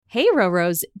Hey,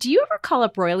 Roros, do you ever call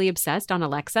up Royally Obsessed on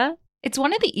Alexa? It's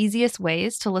one of the easiest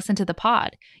ways to listen to the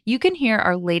pod. You can hear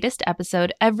our latest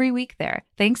episode every week there,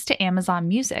 thanks to Amazon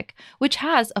Music, which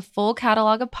has a full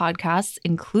catalog of podcasts,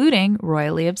 including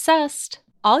Royally Obsessed.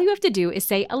 All you have to do is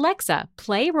say, Alexa,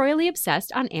 play Royally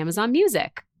Obsessed on Amazon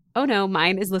Music. Oh no,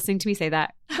 mine is listening to me say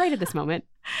that right at this moment.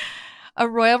 A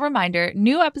royal reminder,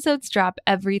 new episodes drop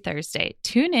every Thursday.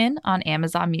 Tune in on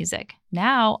Amazon Music.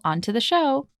 Now, on to the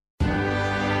show.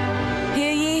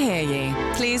 Hear ye, hear ye.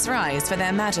 Please rise for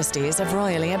their majesties of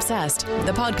Royally Obsessed,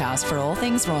 the podcast for all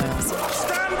things royals.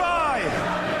 Stand by!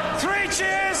 3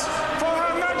 cheers for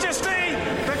Her Majesty,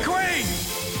 the Queen!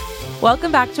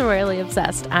 Welcome back to Royally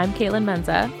Obsessed. I'm Caitlin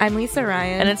Menza. I'm Lisa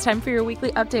Ryan. And it's time for your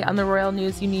weekly update on the royal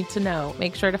news you need to know.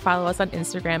 Make sure to follow us on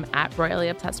Instagram at Royally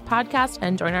Obsessed Podcast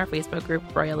and join our Facebook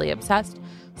group, Royally Obsessed.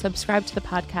 Subscribe to the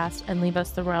podcast and leave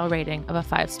us the royal rating of a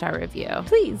 5-star review.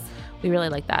 Please. We really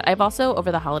like that. I've also,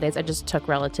 over the holidays, I just took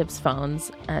relatives'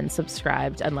 phones and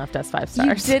subscribed and left us 5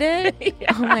 stars. You did it?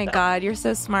 Yeah. Oh my God, you're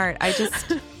so smart. I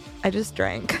just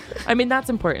drank. I mean, that's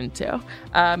important too.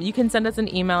 You can send us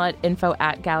an email at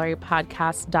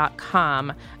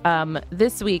info@gallerypodcast.com.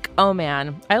 This week, oh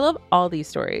man, I love all these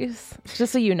stories,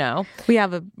 just so you know. We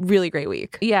have a really great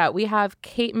week. Yeah, we have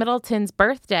Kate Middleton's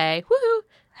birthday. Woohoo!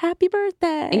 Happy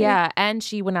birthday. Yeah, and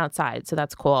she went outside, so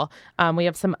that's cool. We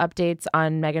have some updates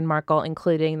on Meghan Markle,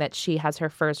 including that she has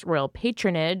her first royal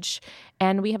patronage.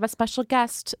 And we have a special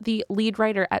guest, the lead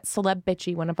writer at Celeb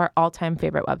Bitchy, one of our all-time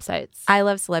favorite websites. I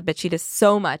love Celeb Bitchy just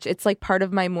so much. It's like part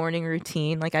of my morning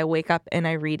routine. Like I wake up and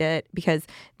I read it because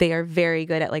they are very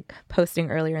good at like posting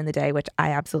earlier in the day, which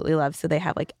I absolutely love. So they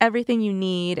have like everything you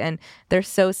need and they're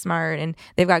so smart and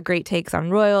they've got great takes on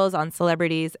royals, on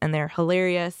celebrities, and they're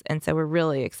hilarious. And so we're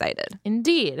really excited.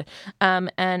 Indeed.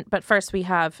 But first we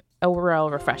have a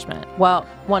royal refreshment. Well,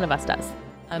 one of us does.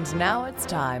 And now it's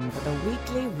time for the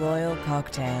weekly royal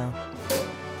cocktail.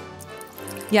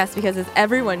 Yes, because as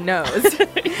everyone knows,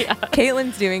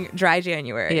 Caitlin's doing dry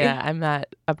January. Yeah, I'm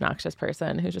that obnoxious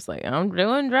person who's just like, I'm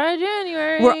doing dry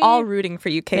January. We're all rooting for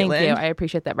you, Caitlin. Thank you. I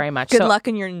appreciate that very much. Good luck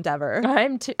in your endeavor.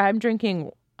 I'm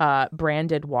drinking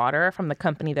branded water from the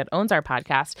company that owns our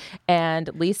podcast, and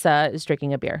Lisa is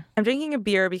drinking a beer. I'm drinking a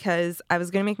beer because I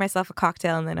was going to make myself a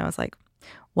cocktail, and then I was like,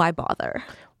 why bother?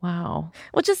 Wow.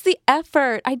 Well, just the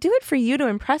effort. I do it for you to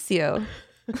impress you.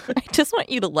 I just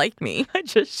want you to like me. I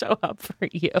just show up for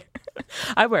you.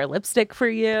 I wear lipstick for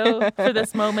you for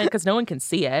this moment because no one can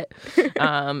see it.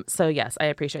 So yes, I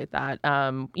appreciate that.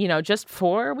 Just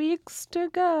 4 weeks to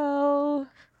go.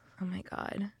 Oh my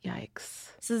God. Yikes.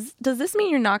 Does this mean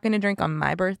you're not going to drink on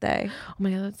my birthday? Oh my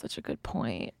God, that's such a good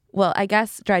point. Well, I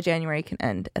guess dry January can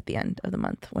end at the end of the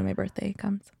month when my birthday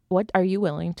comes. What are you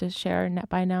willing to share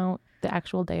by now, the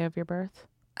actual day of your birth?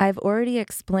 I've already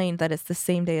explained that it's the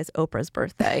same day as Oprah's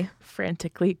birthday.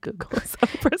 Frantically Googles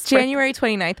Oprah's January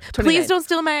 29th. Please don't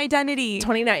steal my identity.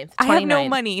 29th. I have no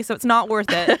money, so it's not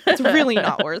worth it. It's really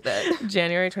not worth it.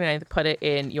 January 29th. Put it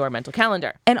in your mental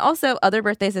calendar. And also, other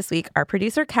birthdays this week, our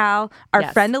producer Cal,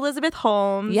 our friend Elizabeth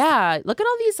Holmes. Yeah. Look at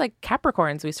all these like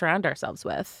Capricorns we surround ourselves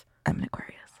with. I'm an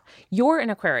Aquarius. You're an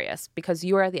Aquarius because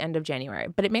you are at the end of January.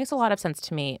 But it makes a lot of sense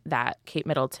to me that Kate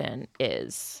Middleton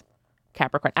is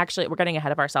Capricorn. Actually, we're getting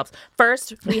ahead of ourselves.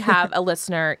 First, we have a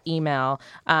listener email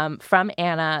from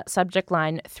Anna. Subject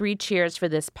line, 3 cheers for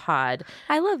this pod.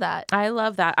 I love that. I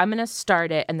love that. I'm going to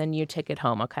start it and then you take it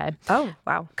home, okay? Oh,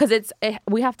 wow. Because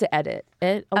we have to edit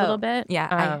it a little bit.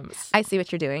 Yeah, I see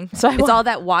what you're doing. So it's all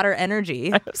that water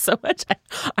energy. I have so much.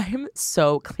 I am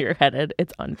so clear-headed.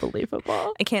 It's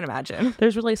unbelievable. I can't imagine.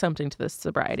 There's really something to this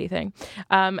sobriety thing.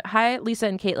 Hi, Lisa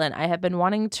and Caitlin. I have been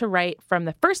wanting to write from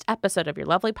the first episode of your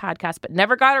lovely podcast, but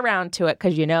never got around to it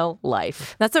because,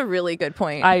 life. That's a really good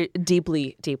point. I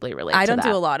deeply, deeply relate to that. I don't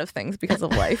do a lot of things because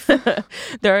of life.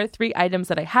 There are 3 items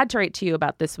that I had to write to you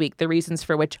about this week, the reasons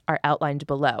for which are outlined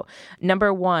below.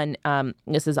 Number 1,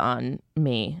 this is on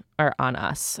me or on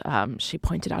us. She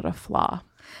pointed out a flaw.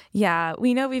 Yeah,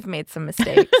 we know we've made some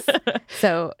mistakes.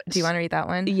 So do you want to read that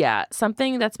one? Yeah,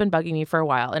 something that's been bugging me for a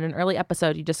while. In an early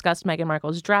episode, you discussed Meghan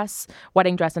Markle's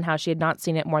wedding dress, and how she had not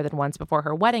seen it more than once before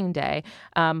her wedding day.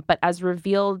 But as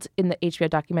revealed in the HBO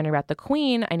documentary about the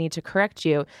Queen, I need to correct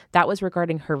you. That was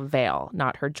regarding her veil,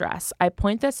 not her dress. I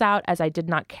point this out as I did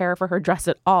not care for her dress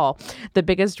at all. The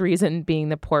biggest reason being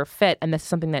the poor fit, and this is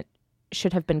something that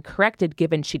should have been corrected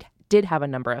given she did have a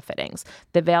number of fittings.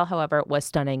 The veil, however, was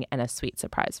stunning and a sweet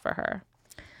surprise for her.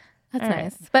 That's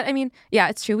nice. But I mean, yeah,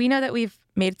 it's true. We know that we've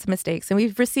made some mistakes and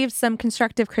we've received some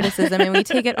constructive criticism and we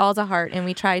take it all to heart and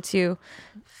we try to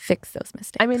fix those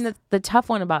mistakes. I mean, the tough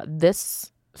one about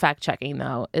this fact checking,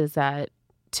 though, is that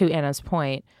to Anna's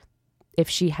point, if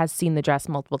she has seen the dress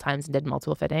multiple times and did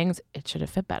multiple fittings, it should have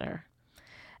fit better.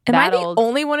 Am I the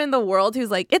only one in the world who's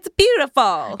like, it's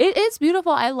beautiful? It is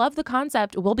beautiful. I love the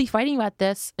concept. We'll be fighting about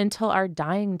this until our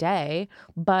dying day,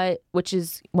 which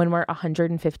is when we're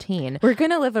 115. We're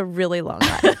going to live a really long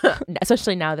life.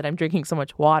 Especially now that I'm drinking so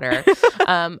much water.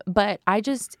 But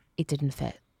it didn't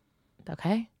fit.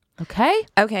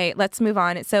 Okay, let's move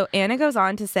on. So Anna goes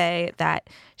on to say that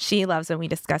she loves when we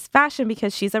discuss fashion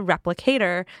because she's a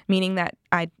replicator, meaning that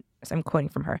I'm quoting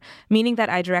from her, meaning that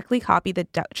I directly copy the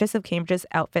Duchess of Cambridge's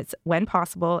outfits when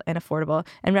possible and affordable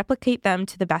and replicate them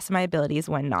to the best of my abilities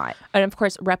when not. And of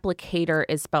course, replicator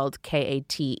is spelled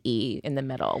Kate in the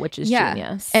middle, which is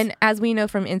genius. And as we know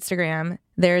from Instagram,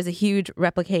 there is a huge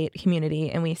replicate community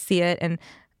and we see it. And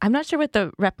I'm not sure what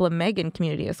the Repli-Megan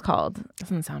community is called.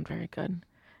 Doesn't sound very good.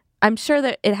 I'm sure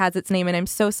that it has its name, and I'm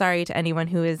so sorry to anyone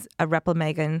who is a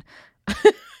Repli-Megan.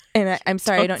 And I'm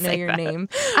sorry I don't know your name.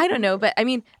 I don't know, but I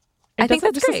mean, I think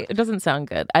that's great. It doesn't sound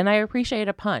good. And I appreciate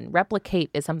a pun.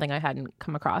 Replicate is something I hadn't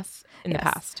come across in the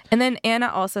past. And then Anna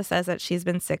also says that she's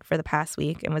been sick for the past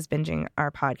week and was binging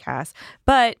our podcast.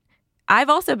 But I've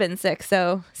also been sick,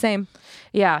 so same.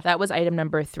 Yeah, that was item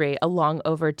number 3, a long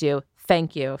overdue.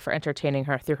 Thank you for entertaining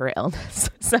her through her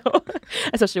illness. So,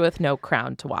 especially with no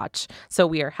Crown to watch. So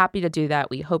we are happy to do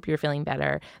that. We hope you're feeling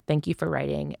better. Thank you for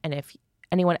writing. And if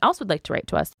anyone else would like to write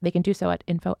to us, they can do so at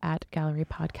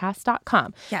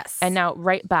info@gallerypodcast.com. Yes. And now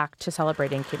right back to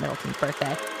celebrating Kate Middleton's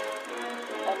birthday.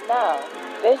 And now,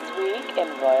 this week in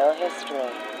royal history.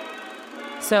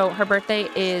 So her birthday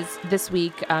is this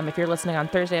week. If you're listening on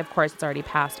Thursday, of course, it's already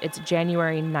passed. It's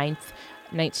January 9th,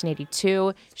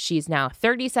 1982. She's now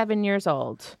 37 years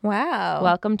old. Wow.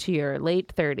 Welcome to your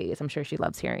late 30s. I'm sure she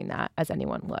loves hearing that, as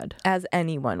anyone would. As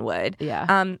anyone would.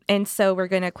 Yeah. And so we're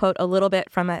going to quote a little bit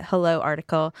from a Hello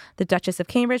article. The Duchess of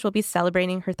Cambridge will be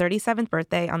celebrating her 37th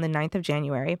birthday on the 9th of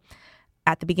January.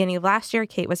 At the beginning of last year,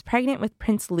 Kate was pregnant with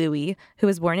Prince Louis, who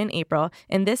was born in April,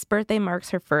 and this birthday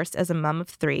marks her first as a mom of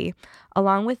 3.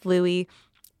 Along with Louis,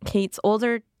 Kate's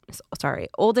oldest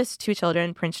 2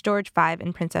 children, Prince George, 5,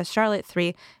 and Princess Charlotte,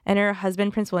 3, and her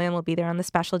husband, Prince William, will be there on the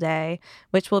special day,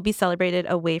 which will be celebrated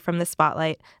away from the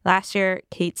spotlight. Last year,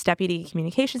 Kate's deputy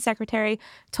communications secretary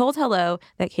told Hello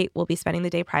that Kate will be spending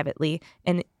the day privately,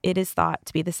 and it is thought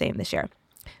to be the same this year.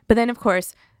 But then, of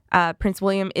course, Prince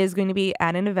William is going to be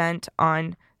at an event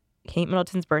on Kate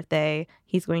Middleton's birthday.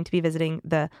 He's going to be visiting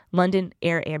the London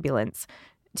Air Ambulance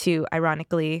to,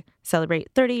 ironically,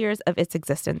 celebrate 30 years of its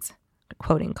existence.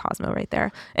 Quoting Cosmo right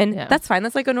there. And that's fine.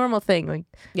 That's like a normal thing.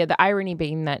 The irony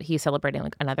being that he's celebrating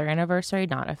like another anniversary,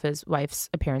 not of his wife's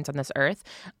appearance on this earth.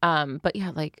 But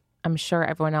yeah, like I'm sure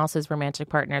everyone else's romantic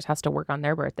partners has to work on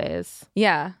their birthdays.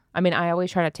 Yeah. I mean, I always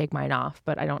try to take mine off,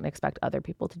 but I don't expect other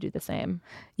people to do the same.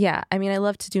 Yeah. I mean, I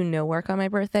love to do no work on my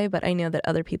birthday, but I know that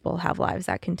other people have lives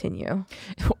that continue.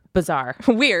 Bizarre.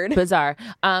 Weird. Bizarre.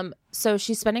 So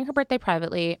she's spending her birthday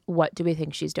privately. What do we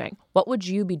think she's doing? What would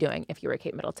you be doing if you were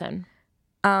Kate Middleton?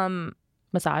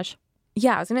 Massage.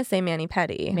 Yeah, I was gonna say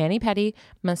mani-pedi. Mani-pedi,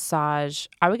 massage.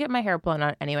 I would get my hair blown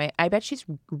out anyway. I bet she's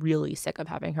really sick of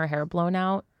having her hair blown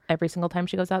out every single time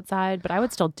she goes outside, but I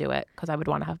would still do it because I would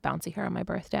want to have bouncy hair on my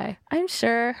birthday. I'm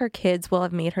sure her kids will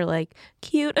have made her like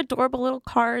cute, adorable little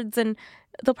cards, and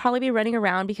they'll probably be running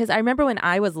around because I remember when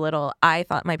I was little, I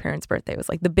thought my parents' birthday was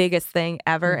like the biggest thing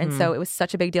ever. And so it was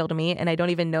such a big deal to me. And I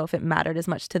don't even know if it mattered as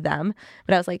much to them.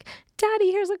 But I was like,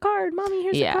 Daddy, here's a card. Mommy,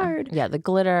 here's a card. Yeah, the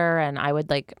glitter. And I would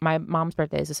like, my mom's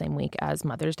birthday is the same week as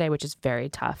Mother's Day, which is very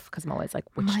tough because I'm always like,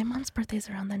 my mom's birthday's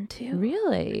around then too.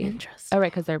 Really? Interesting. Oh,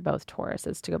 right, because they're both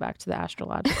Tauruses, to go back to the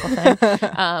astrological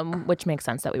thing, which makes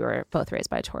sense that we were both raised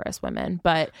by Taurus women.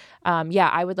 But yeah,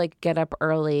 I would like get up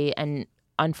early and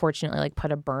unfortunately like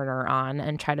put a burner on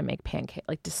and try to make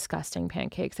like disgusting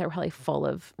pancakes that were probably full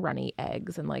of runny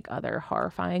eggs and like other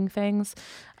horrifying things.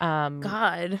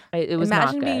 God, it was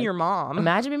imagine not being good. your mom.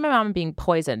 Imagine being my mom and being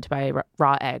poisoned by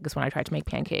raw eggs when I tried to make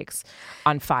pancakes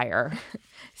on fire.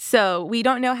 So we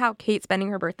don't know how Kate's spending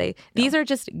her birthday. These are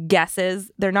just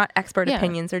guesses. They're not expert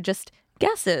opinions. They're just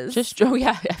guesses.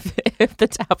 If the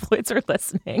tabloids are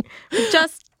listening,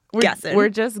 We're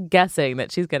just guessing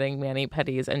that she's getting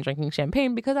mani-pedis and drinking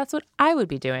champagne because that's what I would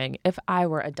be doing if I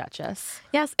were a duchess.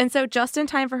 Yes. And so just in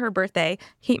time for her birthday,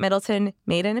 Kate Middleton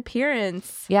made an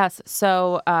appearance. Yes.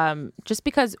 So just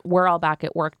because we're all back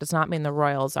at work does not mean the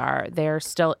royals are. They're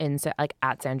still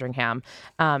at Sandringham.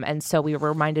 And so we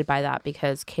were reminded by that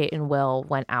because Kate and Will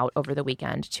went out over the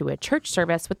weekend to a church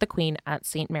service with the Queen at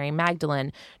St. Mary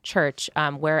Magdalene Church,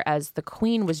 whereas the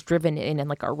Queen was driven in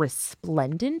like a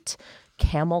resplendent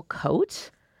camel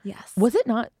coat. Yes. Was it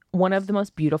not? one of the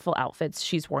most beautiful outfits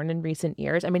she's worn in recent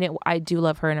years. I mean, I do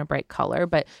love her in a bright color,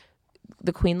 but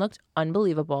the Queen looked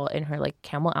unbelievable in her like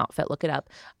camel outfit. Look it up.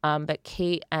 But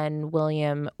Kate and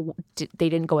William, they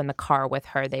didn't go in the car with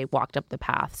her. They walked up the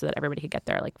path so that everybody could get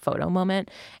their like photo moment.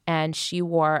 And she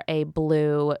wore a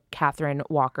blue Catherine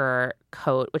Walker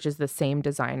coat, which is the same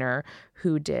designer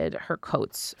who did her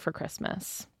coats for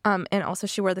Christmas. And also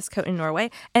she wore this coat in Norway.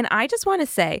 And I just want to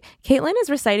say, Caitlin is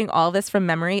reciting all this from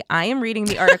memory. I am reading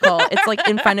the article. It's like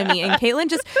in front of me. And Caitlin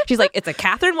she's like, it's a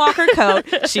Catherine Walker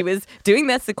coat. She was doing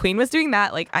this. The Queen was doing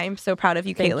that. Like, I am so proud of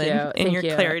you, Caitlin, in your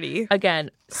clarity.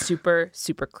 Again, super,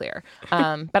 super clear.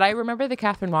 But I remember the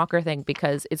Catherine Walker thing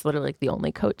because it's literally like the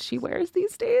only coat she wears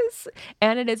these days.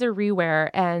 And it is a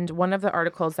rewear. And one of the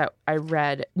articles that I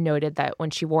read noted that when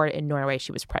she wore it in Norway,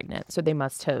 she was pregnant. So they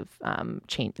must have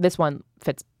changed. This one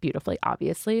fits beautifully,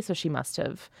 obviously. So she must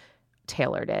have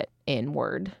tailored it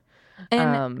inward.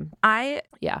 And I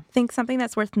think something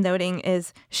that's worth noting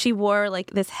is she wore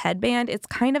like this headband. It's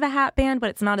kind of a hat band,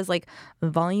 but it's not as like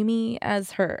volumey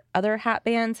as her other hat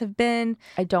bands have been.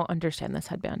 I don't understand this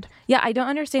headband. Yeah, I don't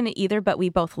understand it either, but we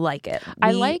both like it.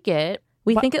 I like it.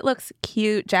 We think it looks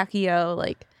cute, Jackie O,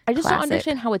 like I just classic. don't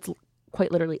understand how it's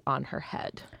quite literally on her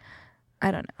head. I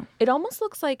don't know. It almost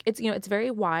looks like it's, it's very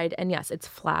wide, and yes, it's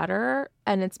flatter,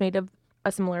 and it's made of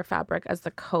a similar fabric as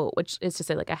the coat, which is to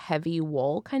say like a heavy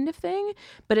wool kind of thing,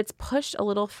 but it's pushed a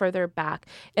little further back.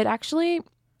 It actually,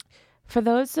 for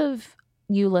those of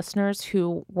you listeners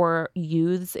who were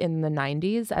youths in the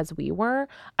 90s as we were,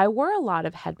 I wore a lot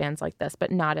of headbands like this,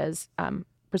 but not as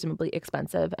presumably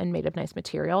expensive and made of nice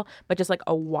material, but just like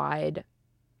a wide,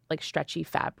 like stretchy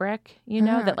fabric,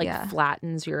 that like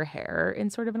flattens your hair in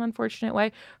sort of an unfortunate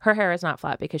way. Her hair is not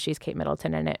flat because she's Kate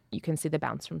Middleton, and you can see the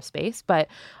bounce from space, but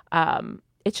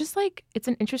it's just like, it's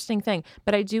an interesting thing.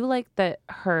 But I do like that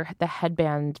the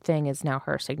headband thing is now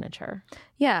her signature.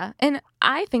 Yeah, and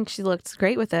I think she looks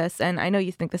great with this, and I know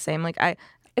you think the same. Like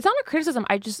it's not a criticism.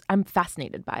 I'm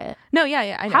fascinated by it. No,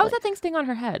 yeah, I know. How is that thing staying on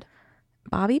her head?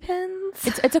 Bobby pins?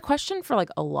 It's a question for like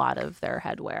a lot of their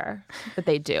headwear that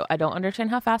they do. I don't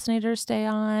understand how fascinators stay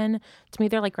on. To me,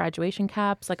 they're like graduation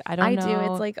caps. Like I don't know. I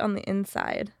do. It's like on the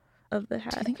inside of the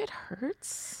head. Do you think it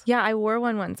hurts? Yeah, I wore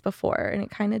one once before and it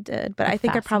kind of did, but I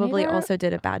think I probably also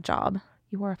did a bad job.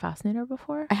 You wore a fascinator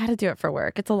before? I had to do it for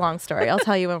work. It's a long story. I'll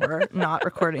tell you when we're not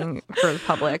recording for the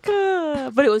public.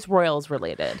 But it was Royals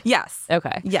related. Yes.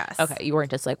 Okay. Yes. Okay. You weren't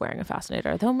just like wearing a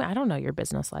fascinator. Though I don't know your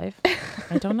business life.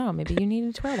 I don't know. Maybe you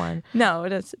needed to wear one. No,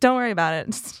 don't worry about it.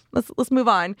 Just, let's move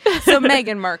on. So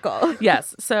Meghan Markle.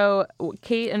 Yes. So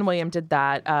Kate and William did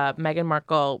that. Meghan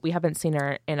Markle, we haven't seen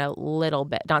her in a little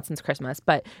bit, not since Christmas,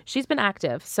 but she's been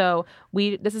active. So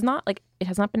this is not like, it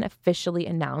has not been officially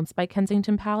announced by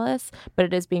Kensington Palace, but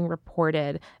it is being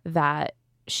reported that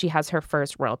she has her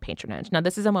first royal patronage. Now,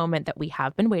 this is a moment that we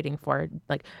have been waiting for,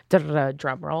 like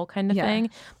drum roll kind of thing,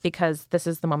 because this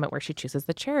is the moment where she chooses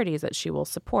the charities that she will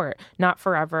support. Not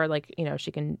forever, like,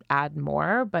 she can add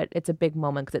more, but it's a big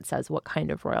moment because it says what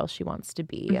kind of royal she wants to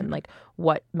be and like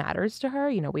what matters to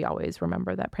her. We always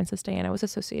remember that Princess Diana was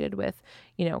associated with,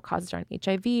 causes around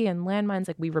HIV and landmines.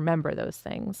 Like we remember those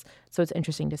things. So it's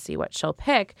interesting to see what she'll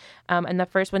pick. And the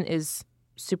first one is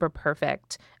super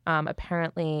perfect.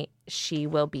 Apparently, she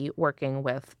will be working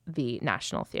with the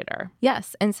National Theatre.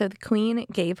 Yes. And so the Queen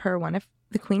gave her one of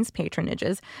the Queen's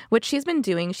patronages, which she's been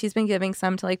doing. She's been giving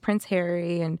some to like Prince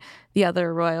Harry and the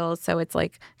other royals. So it's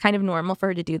like kind of normal for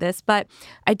her to do this. But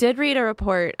I did read a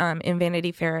report in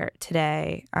Vanity Fair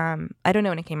today. I don't know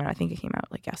when it came out. I think it came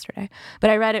out like yesterday. But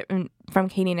I read it from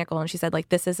Katie Nichol, and she said like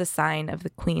this is a sign of the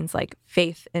Queen's like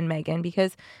faith in Meghan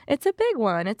because it's a big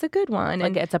one. It's a good one. Like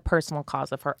and it's a personal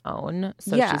cause of her own.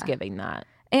 So she's giving that.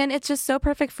 And it's just so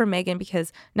perfect for Meghan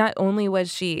because not only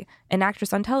was she an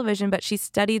actress on television, but she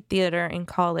studied theater in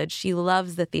college. She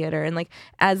loves the theater. And like,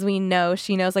 as we know,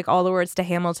 she knows like all the words to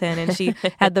Hamilton, and she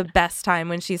had the best time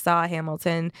when she saw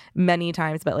Hamilton many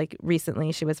times. But like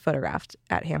recently she was photographed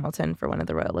at Hamilton for one of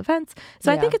the royal events. So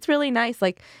I think it's really nice.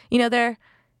 Like, they're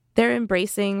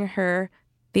embracing her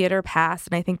theater past,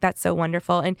 and I think that's so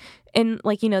wonderful. And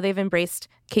like, they've embraced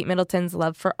Kate Middleton's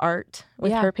love for art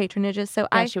with her patronages. So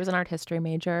she was an art history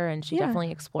major, and she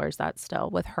definitely explores that still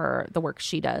with the work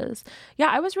she does. Yeah,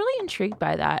 I was really intrigued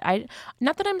by that.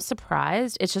 Not that I'm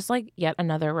surprised. It's just like yet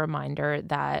another reminder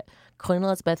that Queen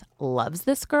Elizabeth loves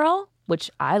this girl, which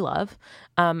I love.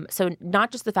 So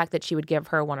not just the fact that she would give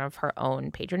her one of her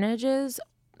own patronages,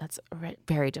 That's a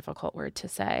very difficult word to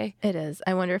say. It is.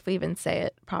 I wonder if we even say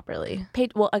it properly.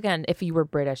 Well, again, if you were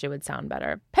British, it would sound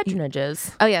better.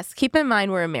 Patronages. Oh, yes. Keep in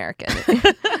mind we're American.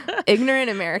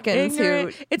 Ignorant Americans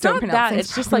who it's don't not pronounce that. things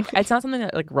It's just like, it's not something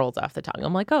that like rolls off the tongue.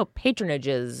 I'm like, oh,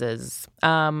 patronages is,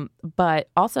 but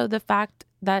also the fact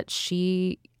that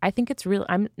I think it's real.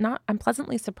 I'm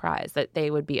pleasantly surprised that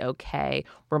they would be okay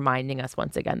reminding us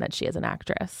once again that she is an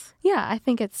actress. Yeah, I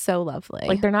think it's so lovely.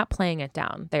 Like, they're not playing it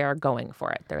down. They are going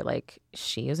for it. They're like,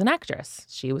 she is an actress.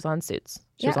 She was on Suits.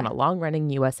 She was on a long-running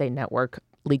USA Network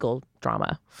legal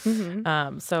drama.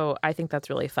 Mm-hmm. So I think that's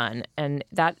really fun. And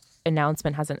that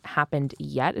announcement hasn't happened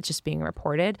yet. It's just being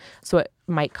reported. So it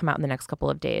might come out in the next couple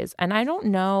of days. And I don't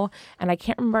know, and I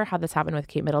can't remember how this happened with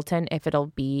Kate Middleton, if it'll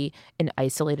be an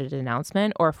isolated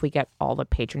announcement or if we get all the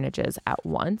patronages at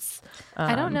once.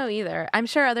 I don't know either. I'm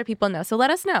sure other people know. So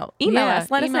let us know. Email us.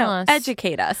 Let us know.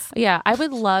 Educate us. Yeah, I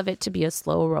would love it to be a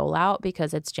slow rollout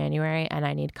because it's January and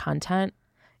I need content.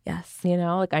 Yes. You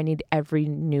know, like I need every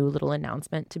new little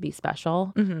announcement to be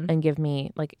special and give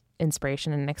me like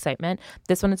inspiration and excitement.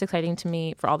 This one is exciting to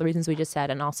me for all the reasons we just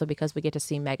said, and also because we get to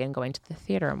see Meghan going to the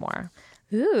theater more.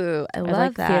 Ooh, I love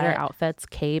like that. Theater outfits,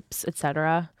 capes,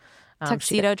 etc.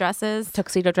 Tuxedo dresses.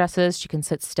 She can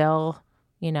sit still,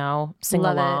 you know, sing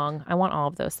along. I want all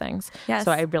of those things. Yes.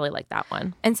 So I really like that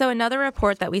one. And so another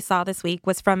report that we saw this week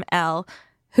was from Elle,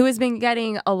 who has been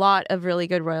getting a lot of really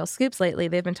good royal scoops lately.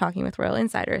 They've been talking with royal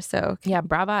insiders. So yeah,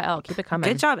 brava, Elle. Keep it coming.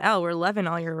 Good job, Elle. We're loving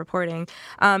all your reporting.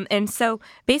 And so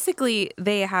basically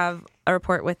they have a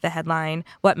report with the headline,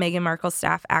 What Meghan Markle's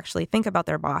Staff Actually Think About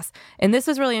Their Boss. And this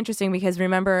was really interesting because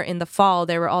remember in the fall,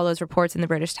 there were all those reports in the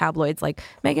British tabloids like,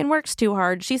 Meghan works too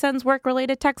hard. She sends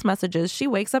work-related text messages. She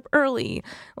wakes up early.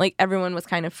 Like everyone was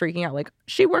kind of freaking out like,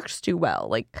 she works too well.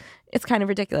 Like it's kind of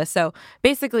ridiculous. So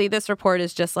basically this report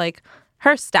is just like,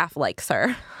 her staff likes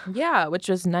her. Yeah, which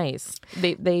was nice.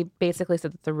 They basically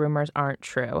said that the rumors aren't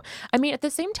true. I mean, at the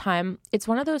same time, it's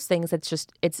one of those things that's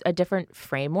it's a different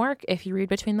framework if you read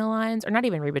between the lines, or not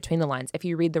even read between the lines. If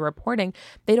you read the reporting,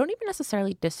 they don't even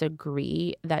necessarily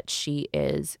disagree that she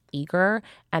is eager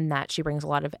and that she brings a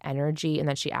lot of energy and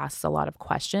that she asks a lot of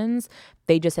questions.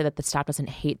 They just say that the staff doesn't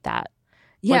hate that.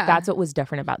 Yeah. Like that's what was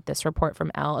different about this report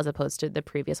from Elle as opposed to the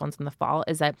previous ones in the fall,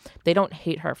 is that they don't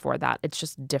hate her for that. It's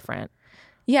just different.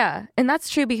 Yeah, and that's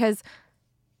true because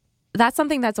that's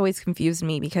something that's always confused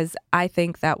me, because I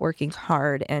think that working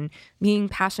hard and being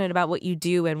passionate about what you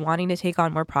do and wanting to take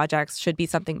on more projects should be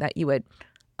something that you would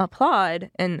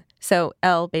applaud. And so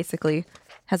Elle basically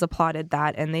has applauded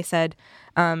that. And they said,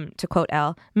 to quote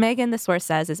Elle, Meghan, the source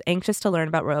says, is anxious to learn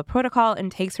about royal protocol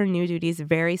and takes her new duties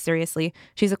very seriously.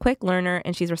 She's a quick learner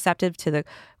and she's receptive to the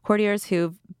courtiers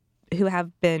who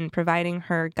have been providing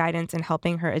her guidance and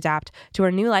helping her adapt to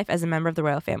her new life as a member of the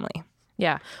royal family.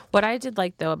 Yeah. What I did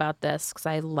like, though, about this, because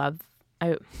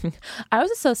I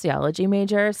was a sociology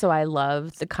major, so I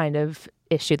love the kind of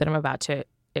issue that I'm about to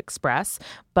express.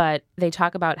 But they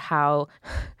talk about how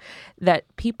that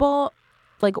people,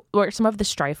 like where some of the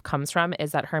strife comes from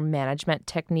is that her management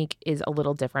technique is a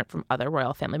little different from other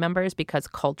royal family members because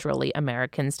culturally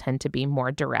Americans tend to be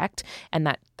more direct, and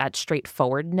that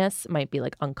straightforwardness might be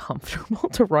like uncomfortable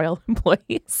to royal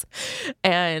employees.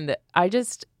 And I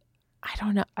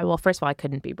don't know. Well, first of all, I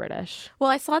couldn't be British.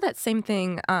 Well, I saw that same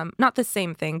thing, not the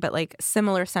same thing, but like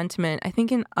similar sentiment, I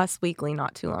think in Us Weekly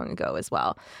not too long ago as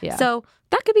well. Yeah. So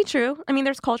that could be true. I mean,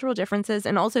 there's cultural differences.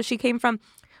 And also she came from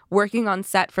working on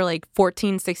set for like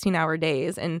 14, 16-hour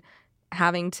days and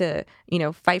having to,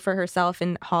 fight for herself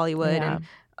in Hollywood and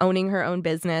owning her own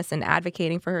business and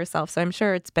advocating for herself. So I'm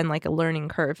sure it's been like a learning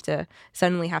curve to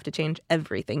suddenly have to change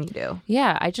everything you do.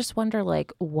 Yeah, I just wonder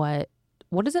like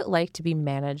what is it like to be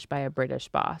managed by a British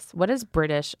boss? What is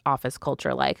British office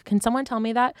culture like? Can someone tell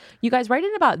me that? You guys write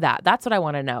in about that. That's what I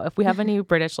want to know. If we have any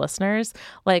British listeners,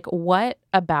 like what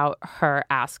about her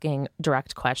asking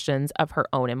direct questions of her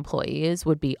own employees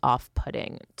would be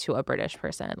off-putting to a British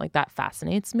person? Like that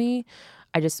fascinates me.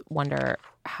 I just wonder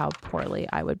how poorly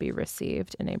I would be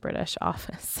received in a British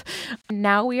office.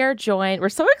 Now we are joined. We're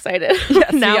so excited.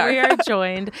 Yes, now we are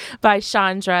joined by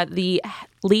Chandra, the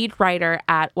lead writer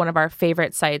at one of our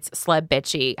favorite sites, Celeb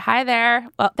Bitchy. Hi there.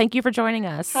 Well, thank you for joining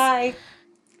us. Hi.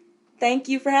 Thank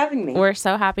you for having me. We're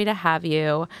so happy to have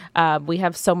you. We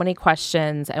have so many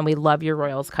questions and we love your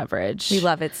Royals coverage. We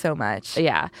love it so much.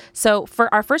 Yeah. So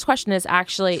for our first question is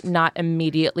actually not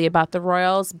immediately about the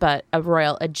Royals, but a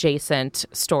Royal adjacent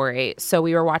story. So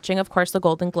we were watching, of course, the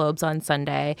Golden Globes on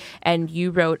Sunday, and you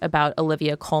wrote about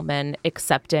Olivia Colman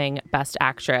accepting Best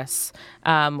Actress.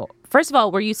 First of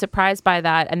all, were you surprised by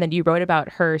that? And then you wrote about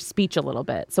her speech a little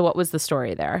bit. So what was the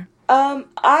story there?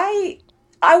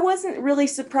 I wasn't really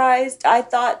surprised. I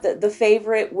thought that The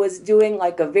Favorite was doing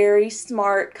like a very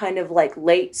smart kind of like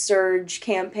late surge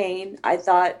campaign. I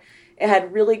thought it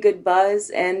had really good buzz,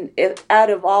 and out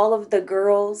of all of the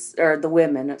girls, or the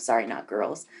women, sorry, not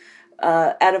girls,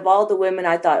 out of all the women,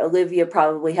 I thought Olivia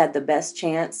probably had the best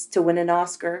chance to win an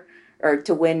Oscar or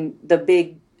to win the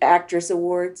big actress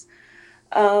awards.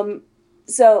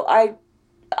 So I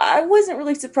wasn't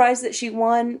really surprised that she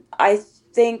won. I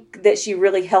think that she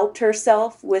really helped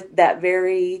herself with that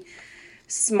very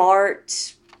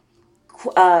smart,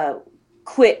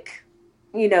 quick,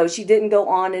 she didn't go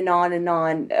on and on and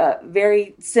on.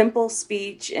 Very simple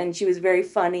speech, and she was very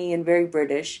funny and very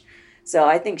British. So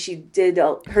I think she did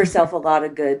herself a lot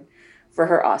of good for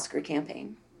her Oscar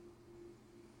campaign.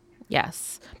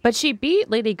 Yes. But she beat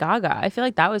Lady Gaga. I feel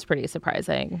like that was pretty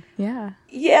surprising. Yeah.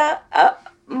 Yeah.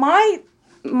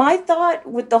 My thought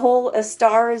with the whole A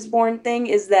Star Is Born thing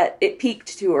is that it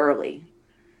peaked too early.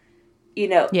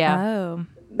 Yeah. Oh.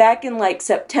 Back in like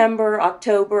September,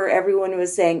 October, everyone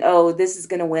was saying, oh, this is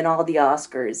going to win all the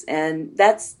Oscars. And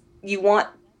you want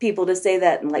people to say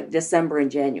that in like December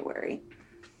and January.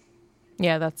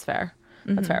 Yeah, that's fair.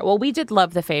 That's fair. Well, we did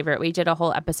love The Favorite. We did a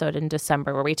whole episode in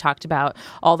December where we talked about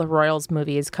all the Royals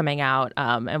movies coming out,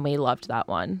 and we loved that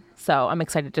one. So I'm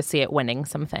excited to see it winning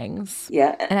some things.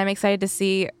 Yeah. And I'm excited to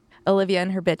see Olivia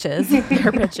and her bitches.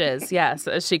 Her bitches, yes,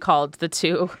 as she called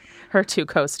her two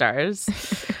co-stars,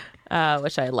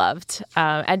 which I loved.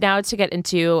 And now to get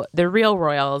into the real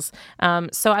Royals.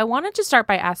 So I wanted to start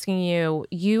by asking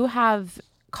you have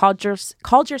called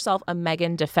yourself a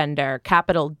Meghan defender,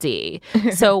 capital D.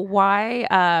 So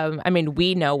why,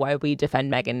 we know why we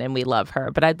defend Meghan and we love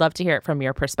her, but I'd love to hear it from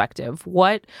your perspective.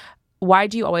 Why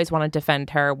do you always want to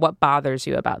defend her? What bothers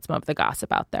you about some of the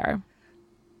gossip out there?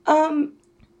 I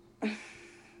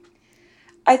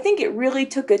think it really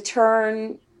took a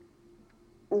turn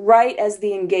right as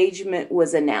the engagement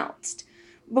was announced.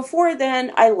 Before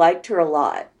then, I liked her a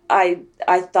lot. I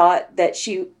thought that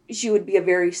she would be a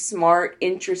very smart,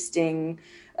 interesting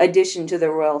addition to the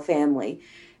royal family.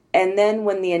 And then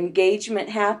when the engagement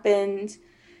happened,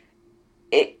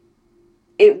 it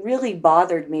really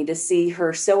bothered me to see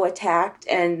her so attacked,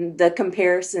 and the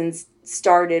comparisons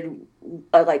started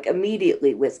like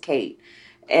immediately with Kate.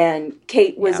 And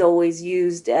Kate was always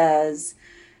used as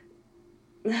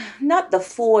not the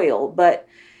foil, but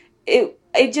it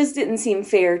just didn't seem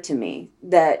fair to me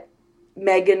that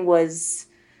Meghan was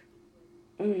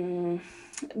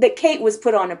that Kate was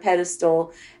put on a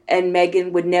pedestal and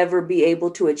Meghan would never be able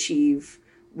to achieve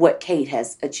what Kate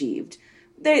has achieved.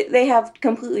 They have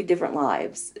completely different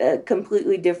lives,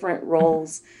 completely different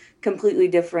roles, completely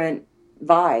different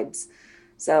vibes.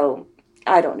 So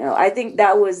I don't know. I think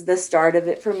that was the start of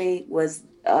it for me, was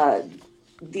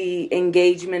the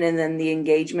engagement and then the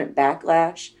engagement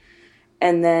backlash.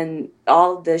 And then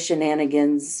all the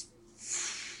shenanigans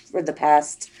for the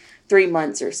past 3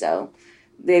 months or so.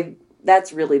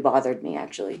 That's really bothered me,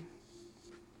 actually.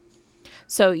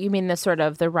 So you mean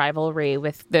the rivalry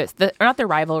with not the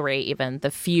rivalry, even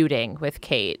the feuding with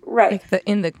Kate, right? Like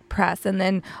in the press, and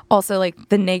then also like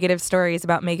the negative stories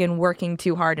about Meghan working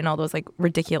too hard and all those like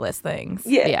ridiculous things.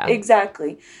 Yeah,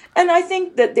 exactly. And I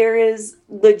think that there is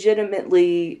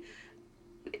legitimately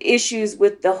issues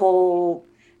with the whole.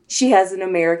 She has an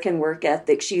American work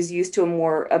ethic. She's used to a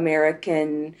more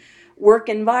American work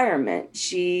environment.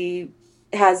 She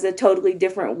has a totally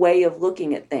different way of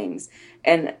looking at things,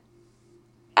 and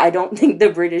I don't think the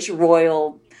British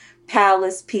royal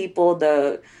palace people,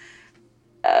 the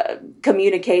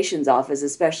communications office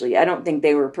especially, I don't think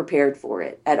they were prepared for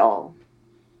it at all.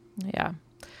 Yeah.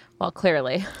 Well,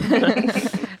 clearly,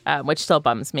 which still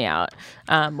bums me out.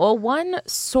 Well, one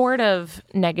sort of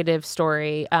negative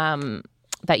story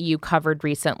that you covered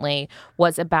recently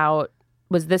was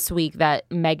this week that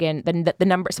Meghan, the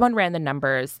number, someone ran the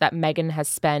numbers that Meghan has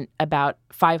spent about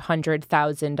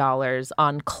 $500,000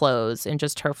 on clothes in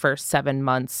just her first 7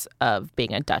 months of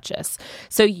being a duchess.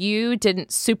 So you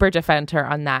didn't super defend her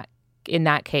on that in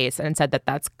that case and said that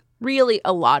that's really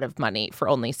a lot of money for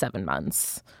only 7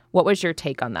 months. What was your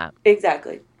take on that?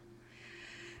 Exactly.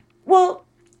 Well,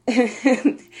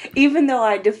 even though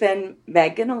I defend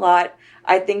Meghan a lot,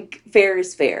 I think fair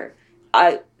is fair.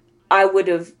 I would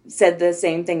have said the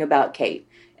same thing about Kate.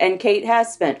 And Kate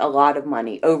has spent a lot of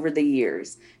money over the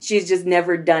years. She's just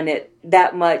never done it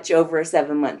that much over a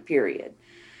 7-month period.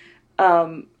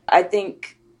 I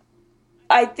think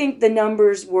the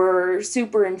numbers were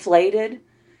super inflated,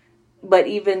 but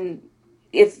even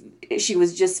if she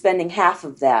was just spending half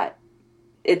of that,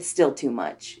 it's still too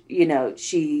much.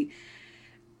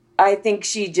 I think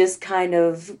she just kind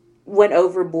of went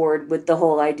overboard with the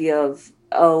whole idea of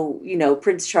oh,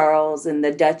 Prince Charles and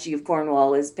the Duchy of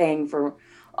Cornwall is paying for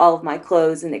all of my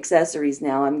clothes and accessories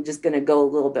now. I'm just going to go a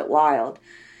little bit wild.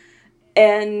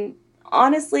 And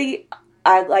honestly,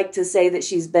 I'd like to say that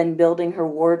she's been building her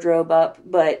wardrobe up,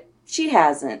 but she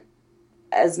hasn't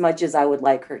as much as I would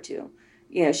like her to.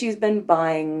 She's been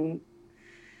buying,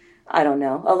 I don't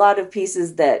know, a lot of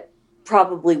pieces that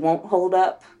probably won't hold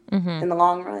up in the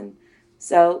long run.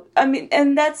 So,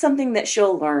 and that's something that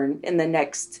she'll learn in the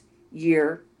next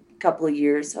couple of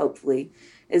years, hopefully,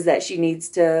 is that she needs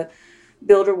to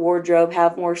build her wardrobe,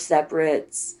 have more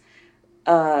separates,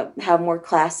 have more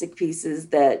classic pieces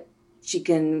that she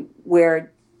can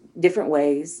wear different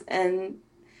ways, and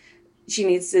she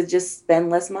needs to just spend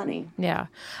less money. Yeah.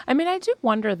 I do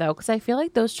wonder, though, because I feel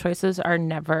like those choices are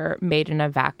never made in a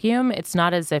vacuum. It's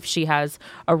not as if she has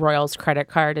a Royals credit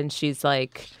card and she's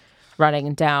like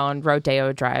running down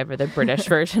Rodeo Drive or the British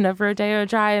version of Rodeo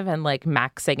Drive and like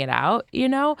maxing it out,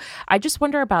 I just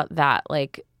wonder about that.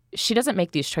 Like, she doesn't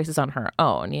make these choices on her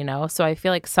own, So I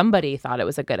feel like somebody thought it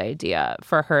was a good idea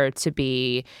for her to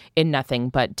be in nothing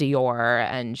but Dior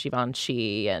and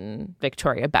Givenchy and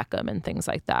Victoria Beckham and things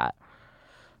like that.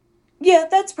 Yeah,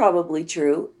 that's probably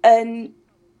true.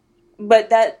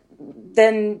 But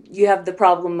then you have the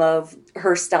problem of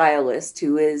her stylist,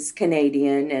 who is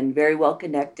Canadian and very well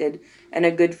connected and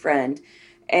a good friend.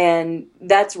 And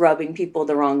that's rubbing people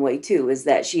the wrong way, too, is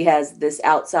that she has this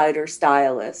outsider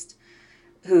stylist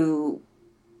who,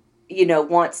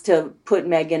 wants to put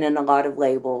Meghan in a lot of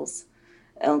labels,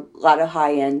 a lot of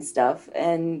high-end stuff.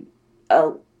 And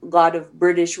a lot of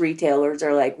British retailers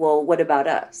are like, well, what about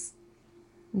us?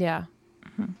 Yeah.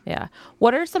 Yeah.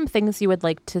 What are some things you would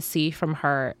like to see from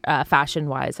her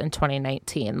fashion-wise in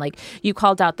 2019? Like, you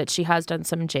called out that she has done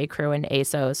some J. Crew and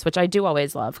ASOS, which I do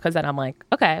always love, because then I'm like,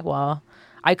 okay, well,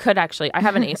 I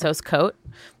have an ASOS coat,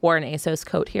 wore an ASOS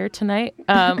coat here tonight.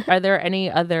 Are there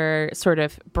any other sort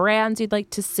of brands you'd like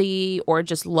to see, or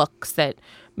just looks that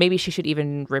maybe she should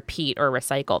even repeat or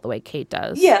recycle the way Kate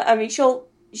does? Yeah,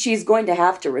 she's going to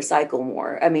have to recycle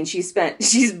more.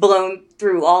 She's blown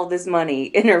through all this money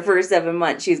in her first 7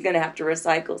 months. She's going to have to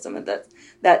recycle some of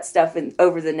that stuff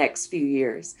over the next few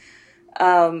years.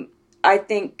 I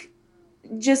think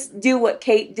just do what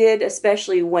Kate did,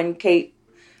 especially when Kate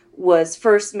was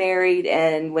first married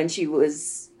and when she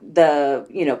was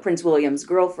Prince William's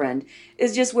girlfriend,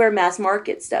 is just wear mass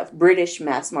market stuff, British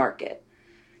mass market.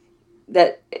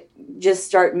 That just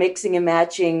start mixing and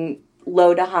matching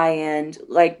low to high end,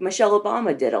 like Michelle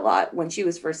Obama did a lot when she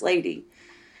was first lady.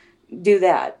 Do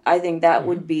that. I think that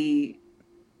would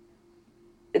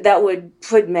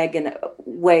put Meghan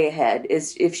way ahead,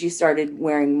 is if she started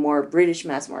wearing more British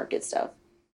mass market stuff.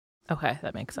 Okay,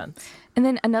 that makes sense. And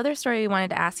then another story we wanted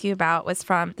to ask you about was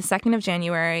from the 2nd of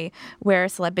January, where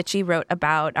Celeb Bitchy wrote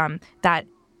about that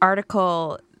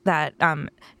article that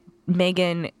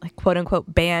Meghan, like, quote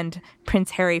unquote, banned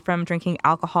Prince Harry from drinking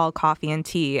alcohol, coffee, and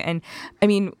tea. And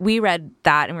we read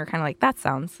that and we were kind of like, that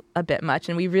sounds a bit much.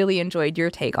 And we really enjoyed your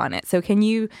take on it. So can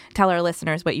you tell our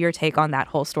listeners what your take on that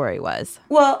whole story was?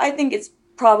 Well, I think it's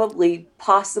probably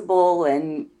possible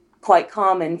and quite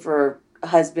common for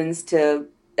husbands to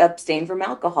abstain from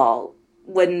alcohol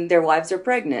when their wives are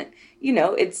pregnant.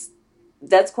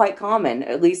 That's quite common,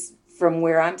 at least from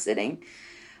where I'm sitting.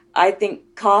 I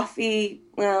think coffee,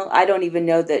 well, I don't even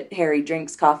know that Harry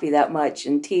drinks coffee that much.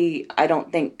 And tea, I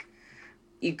don't think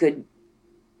you could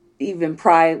even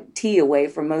pry tea away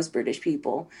from most British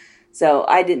people. So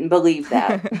I didn't believe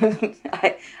that.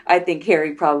 I think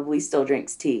Harry probably still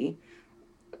drinks tea.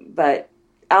 But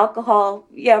alcohol,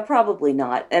 yeah, probably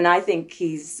not. And I think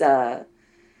he's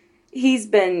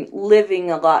been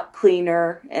living a lot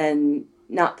cleaner and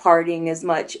not partying as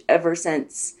much ever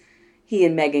since he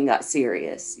and Meghan got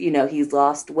serious. He's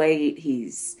lost weight.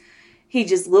 He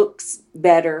just looks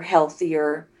better,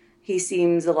 healthier. He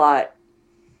seems a lot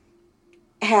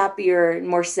happier and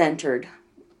more centered.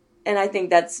 And I think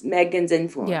that's Meghan's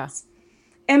influence. Yeah.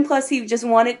 And plus, he just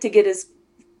wanted to get his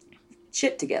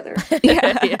shit together.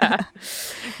 Yeah.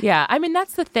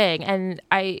 That's the thing. And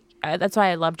that's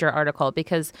why I loved your article,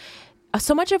 because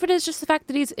so much of it is just the fact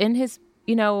that he's in his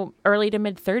early to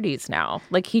mid 30s now.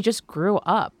 Like, he just grew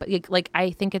up. Like,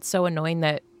 I think it's so annoying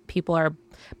that people are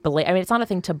it's not a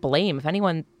thing to blame. If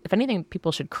anything,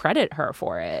 people should credit her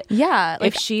for it. Yeah.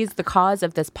 If she's the cause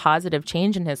of this positive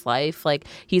change in his life, like,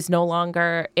 he's no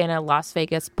longer in a Las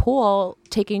Vegas pool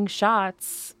taking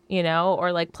shots,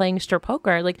 or like playing strip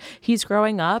poker. Like, he's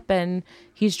growing up and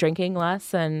he's drinking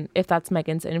less. And if that's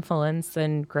Meghan's influence,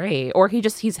 then great. Or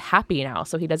he's happy now,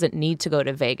 so he doesn't need to go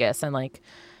to Vegas and like,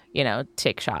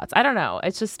 take shots. I don't know.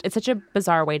 It's such a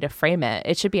bizarre way to frame it.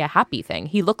 It should be a happy thing.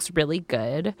 He looks really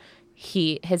good.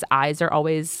 His eyes are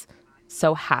always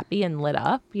so happy and lit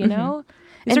up,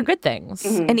 These are good things.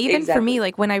 And even for me,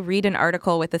 like when I read an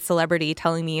article with a celebrity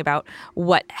telling me about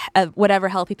whatever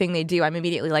healthy thing they do, I'm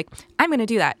immediately like, I'm going to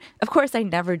do that. Of course, I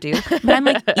never do, but I'm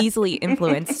like easily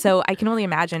influenced. So I can only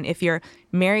imagine if you're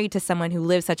married to someone who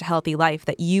lives such a healthy life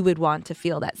that you would want to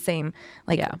feel that same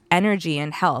energy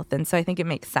and health. And so I think it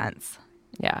makes sense.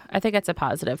 Yeah, I think it's a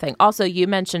positive thing. Also, you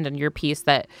mentioned in your piece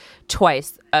that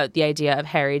twice the idea of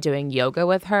Harry doing yoga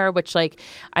with her, which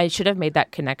I should have made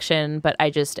that connection, but I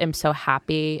just am so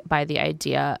happy by the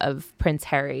idea of Prince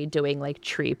Harry doing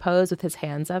tree pose with his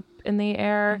hands up in the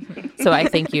air. So I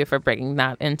thank you for bringing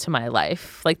that into my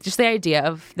life. Just the idea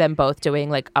of them both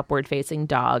doing upward facing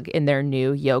dog in their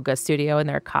new yoga studio in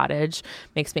their cottage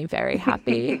makes me very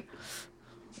happy.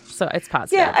 So it's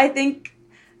positive. Yeah,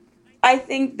 I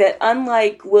think that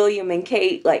unlike William and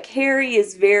Kate, Harry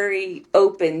is very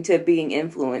open to being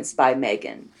influenced by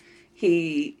Meghan.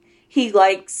 He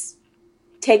likes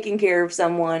taking care of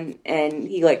someone, and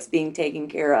he likes being taken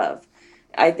care of.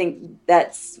 I think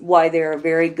that's why they're a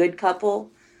very good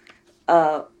couple.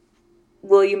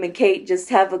 William and Kate just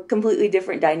have a completely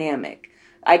different dynamic.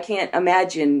 I can't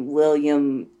imagine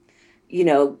William,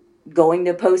 going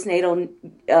to postnatal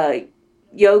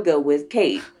yoga with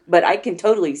Kate, but I can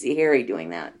totally see Harry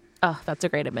doing that. Oh, that's a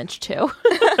great image too.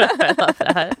 I love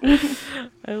that.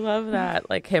 I love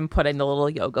that. Him putting the little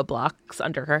yoga blocks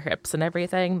under her hips and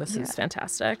everything. This is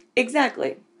fantastic.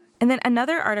 Exactly. And then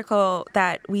another article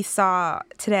that we saw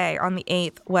today on the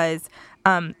 8th was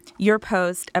your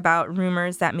post about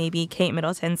rumors that maybe Kate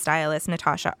Middleton's stylist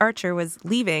Natasha Archer was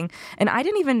leaving. And I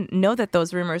didn't even know that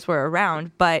those rumors were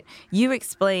around, but you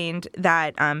explained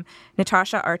that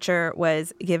Natasha Archer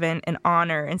was given an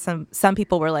honor, and some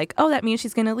people were like, oh, that means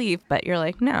she's going to leave. But you're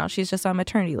like, no, she's just on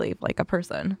maternity leave, like a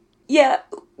person. Yeah,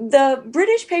 the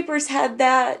British papers had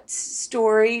that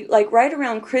story right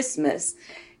around Christmas.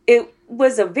 It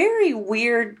was a very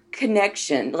weird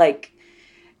connection.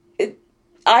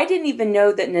 I didn't even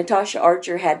know that Natasha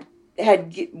Archer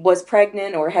was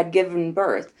pregnant or had given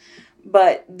birth,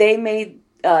 but they made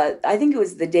I think it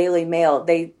was the Daily Mail.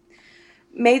 They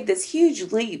made this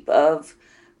huge leap of,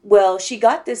 well, she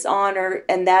got this honor,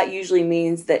 and that usually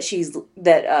means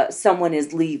that someone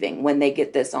is leaving when they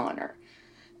get this honor.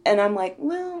 And I'm like,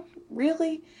 well,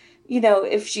 really?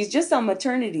 If she's just on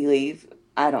maternity leave,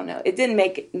 I don't know. It didn't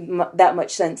make that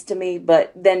much sense to me.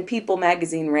 But then People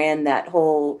magazine ran that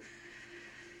whole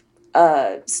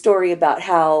story about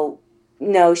how,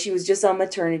 no, she was just on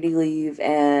maternity leave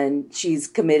and she's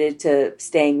committed to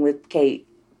staying with Kate,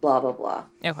 blah, blah, blah.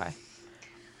 Okay.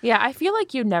 Yeah, I feel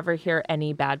like you never hear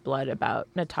any bad blood about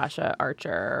Natasha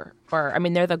Archer,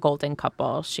 they're the golden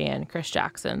couple, she and Chris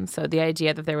Jackson. So the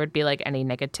idea that there would be any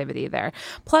negativity there.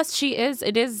 Plus,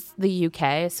 it is the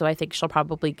UK, so I think she'll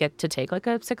probably get to take a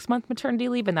 6-month maternity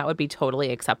leave, and that would be totally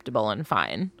acceptable and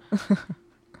fine.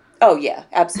 Oh, yeah,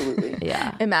 absolutely.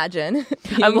 Yeah. Imagine.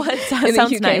 It sounds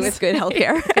the UK nice. With good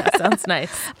healthcare. Yeah, sounds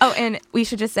nice. Oh, and we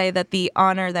should just say that the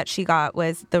honor that she got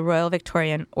was the Royal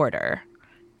Victorian Order,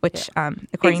 which,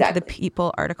 according to the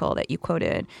People article that you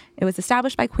quoted, it was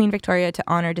established by Queen Victoria to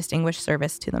honor distinguished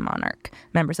service to the monarch,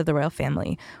 members of the royal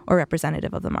family, or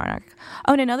representative of the monarch.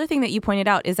 Oh, and another thing that you pointed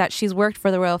out is that she's worked for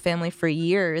the royal family for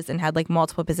years and had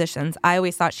multiple positions. I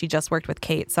always thought she just worked with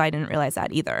Kate, so I didn't realize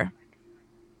that either.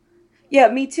 Yeah,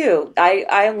 me too.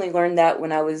 I only learned that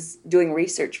when I was doing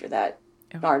research for that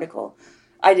article.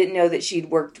 I didn't know that she'd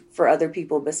worked for other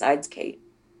people besides Kate.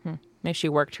 Maybe she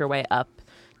worked her way up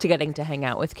to getting to hang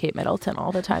out with Kate Middleton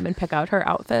all the time and pick out her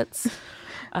outfits.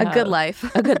 A good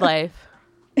life. A good life.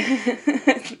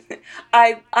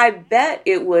 I bet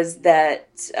it was that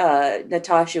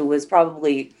Natasha was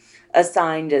probably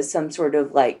assigned as some sort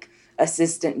of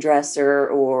assistant dresser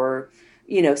or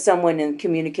someone in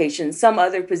communications, some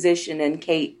other position, and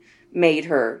Kate made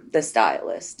her the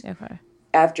stylist. Okay.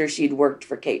 After she'd worked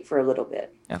for Kate for a little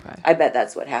bit. Okay. I bet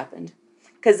that's what happened.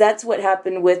 Because that's what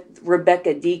happened with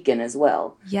Rebecca Deacon as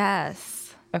well.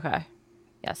 Yes. Okay.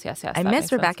 Yes. I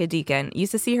miss Rebecca Deacon.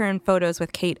 Used to see her in photos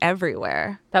with Kate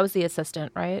everywhere. That was the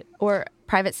assistant, right? Or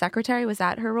private secretary. Was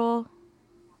that her role?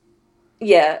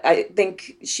 Yeah, I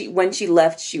think when she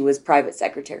left, she was private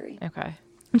secretary. Okay.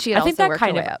 And she had I think also that worked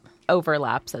kind her of way up.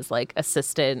 overlaps as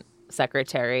assistant,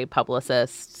 secretary,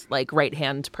 publicist,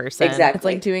 right-hand person. Exactly. It's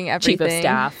like doing everything. Chief of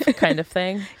staff kind of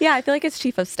thing. Yeah, I feel like it's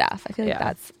chief of staff. I feel like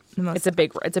that's the most.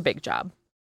 It's a big job.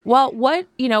 Well,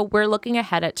 we're looking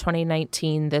ahead at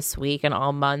 2019 this week and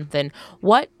all month. And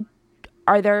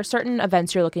are there certain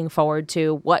events you're looking forward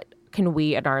to? What can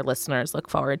we and our listeners look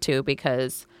forward to?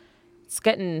 Because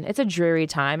it's a dreary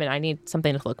time and I need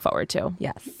something to look forward to.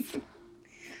 Yes.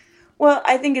 Well,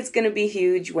 I think it's going to be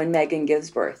huge when Meghan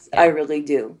gives birth. I really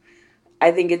do.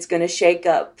 I think it's going to shake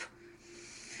up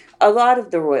a lot of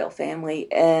the royal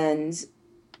family. And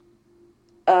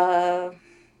I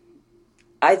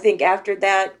think after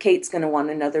that, Kate's going to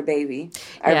want another baby.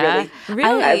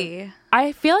 Really?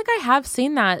 I feel like I have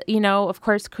seen that. You know, of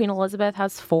course, Queen Elizabeth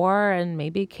has 4 and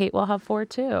maybe Kate will have 4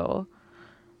 too.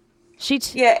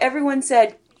 Yeah, everyone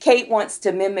said Kate wants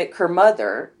to mimic her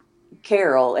mother,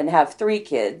 Carol, and have 3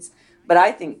 kids. But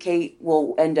I think Kate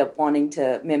will end up wanting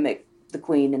to mimic the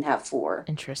Queen and have 4.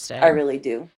 Interesting. I really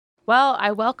do. Well,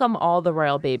 I welcome all the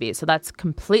royal babies, so that's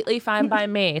completely fine by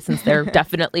me since they're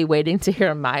definitely waiting to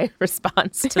hear my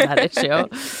response to that issue.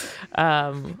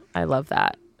 I love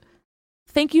that.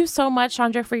 Thank you so much,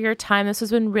 Chandra, for your time. This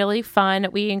has been really fun.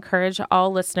 We encourage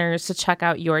all listeners to check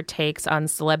out your takes on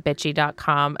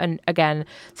celebbitchy.com. And again,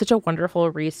 such a wonderful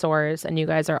resource. And you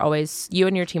guys are always, you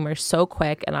and your team are so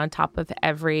quick and on top of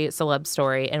every celeb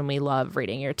story. And we love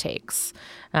reading your takes.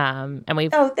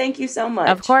 Thank you so much.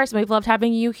 Of course, we've loved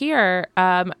having you here.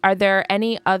 Are there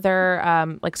any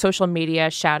other like social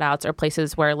media shout outs or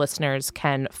places where listeners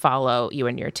can follow you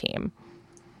and your team?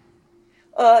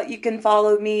 You can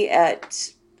follow me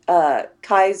at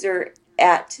Kaiser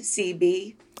at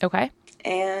CB. Okay.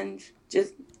 And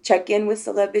just check in with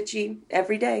Celebbitchy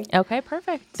every day. Okay,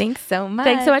 perfect. Thanks so much.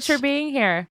 Thanks so much for being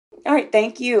here. All right,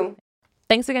 thank you.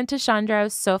 Thanks again to Chandra. It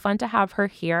was so fun to have her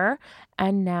here.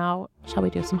 And now, shall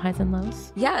we do some highs and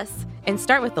lows? Yes, and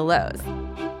start with the lows.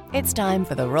 It's time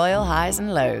for the royal highs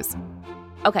and lows.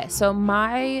 Okay, so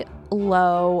my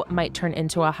low might turn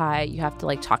into a high. You have to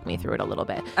like talk me through it a little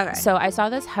bit. Okay. So I saw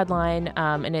this headline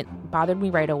and it bothered me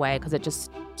right away because it just,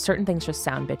 certain things just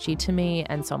sound bitchy to me.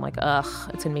 And so I'm like, ugh,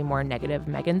 it's going to be more negative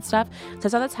Meghan stuff. So I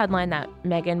saw this headline that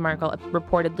Meghan Markle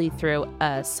reportedly threw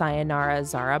a Sayonara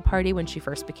Zara party when she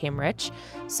first became rich.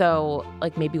 So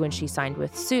like maybe when she signed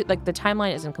with Suits, like the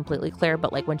timeline isn't completely clear,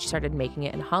 but like when she started making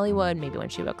it in Hollywood, maybe when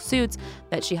she booked Suits,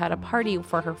 that she had a party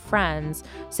for her friends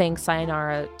saying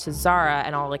Sayonara to Zara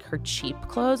and all like her cheap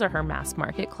clothes or her mass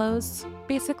market clothes,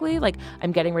 basically. Like,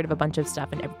 I'm getting rid of a bunch of stuff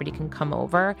and everybody can come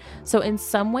over. So in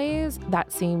some ways,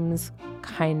 that seems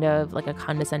kind of like a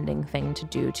condescending thing to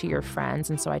do to your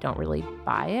friends. And so I don't really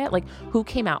buy it. Like, who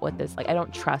came out with this? Like, I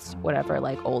don't trust whatever,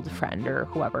 like, old friend or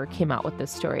whoever came out with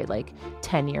this story, like,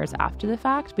 10 years after the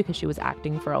fact because she was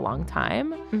acting for a long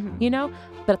time, you know?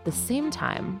 But at the same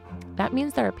time, that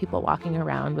means there are people walking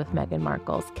around with Meghan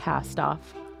Markle's cast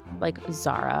off like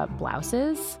Zara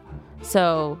blouses.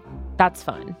 So that's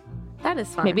fun. That is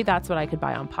fun. Maybe that's what I could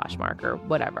buy on Poshmark or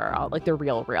whatever. Like the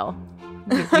real,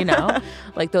 you know,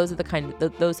 like those are the kind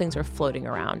of, those things are floating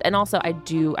around. And also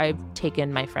I've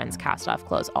taken my friends' cast off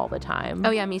clothes all the time. Oh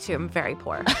yeah, me too. I'm very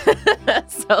poor.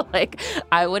 So like,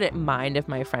 I wouldn't mind if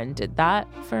my friend did that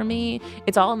for me.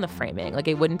 It's all in the framing. Like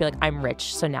it wouldn't be like, I'm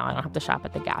rich, so now I don't have to shop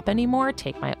at the Gap anymore.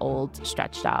 Take my old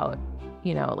stretched out,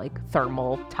 you know, like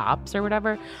thermal tops or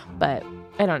whatever. But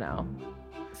I don't know.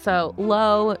 So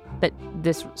low that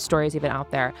this story is even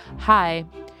out there. High,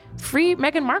 free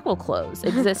Meghan Markle clothes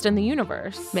exist in the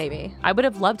universe. Maybe. I would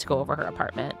have loved to go over her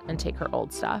apartment and take her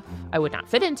old stuff. I would not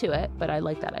fit into it, but I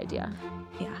like that idea.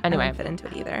 Yeah. Anyway. I wouldn't fit into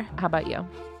it either. How about you?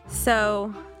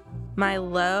 So my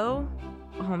low,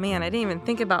 oh man, I didn't even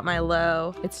think about my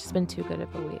low. It's just been too good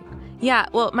of a week. Yeah,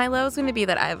 well, my low is going to be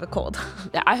that I have a cold.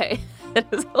 It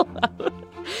is a low.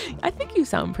 I think you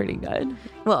sound pretty good.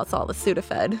 Well, it's all the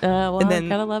Sudafed. Well, and then I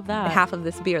gotta love that. Half of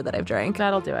this beer that I've drank.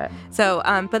 That'll do it. So,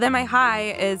 but then my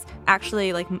high is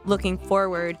actually like looking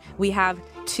forward. We have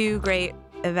 2 great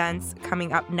events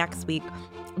coming up next week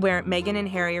where Meghan and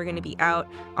Harry are going to be out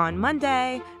on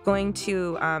Monday, going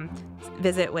to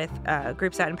visit with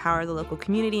groups that empower the local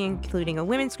community, including a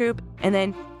women's group. And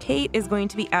then Kate is going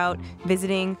to be out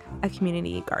visiting a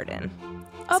community garden.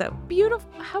 So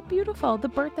beautiful. How beautiful. The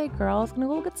birthday girl is going to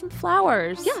go get some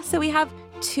flowers. Yeah, so we have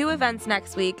 2 events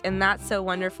next week, and that's so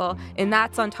wonderful. And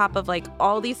that's on top of like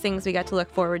all these things we get to look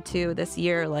forward to this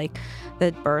year, like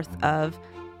the birth of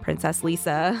Princess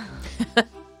Lisa.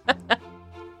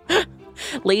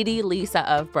 Lady Lisa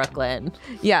of Brooklyn.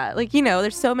 Yeah, like, you know,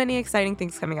 there's so many exciting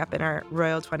things coming up in our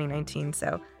Royal 2019,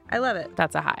 so I love it.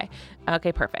 That's a high.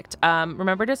 Okay, perfect.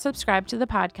 Remember to subscribe to the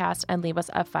podcast and leave us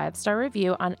a 5-star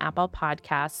review on Apple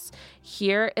Podcasts.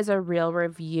 Here is a real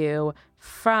review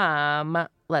from,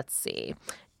 let's see,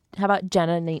 how about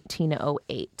Jenna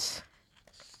 1908?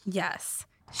 Yes.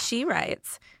 She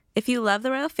writes, If you love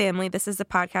the royal family, this is the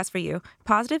podcast for you.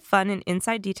 Positive fun and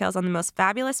inside details on the most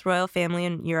fabulous royal family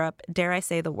in Europe, dare I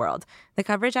say the world. The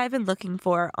coverage I've been looking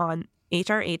for on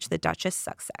HRH, the Duchess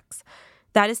Sussex.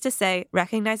 That is to say,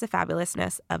 recognize the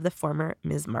fabulousness of the former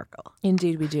Ms. Markle.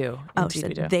 Indeed we do. Indeed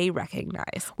we do. They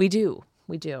recognize. We do.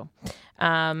 We do.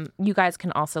 You guys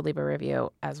can also leave a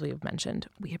review, as we've mentioned.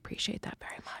 We appreciate that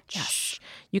very much. Yes.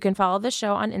 You can follow the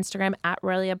show on Instagram at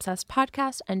Royally Obsessed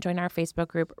Podcast and join our Facebook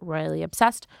group, Royally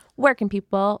Obsessed. Where can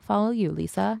people follow you,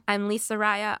 Lisa? I'm Lisa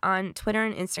Raya on Twitter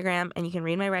and Instagram, and you can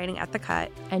read my writing at The Cut.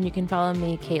 And you can follow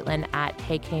me, Caitlin, at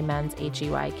HeyKMenz,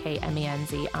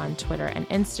 HeyKMenz on Twitter and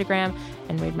Instagram,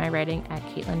 and read my writing at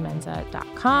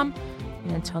CaitlinMenza.com.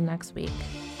 And until next week,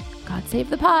 God save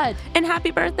the pod. And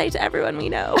happy birthday to everyone we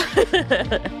know.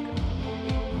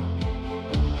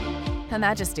 Her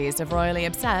Majesties of Royally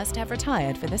Obsessed have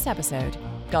retired for this episode.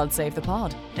 God save the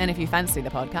pod. And if you fancy the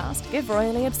podcast, give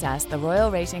Royally Obsessed the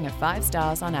royal rating of 5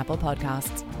 stars on Apple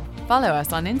Podcasts. Follow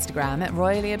us on Instagram at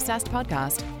Royally Obsessed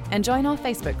Podcast and join our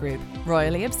Facebook group,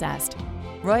 Royally Obsessed.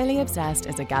 Royally Obsessed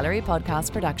is a Gallery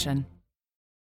Podcast production.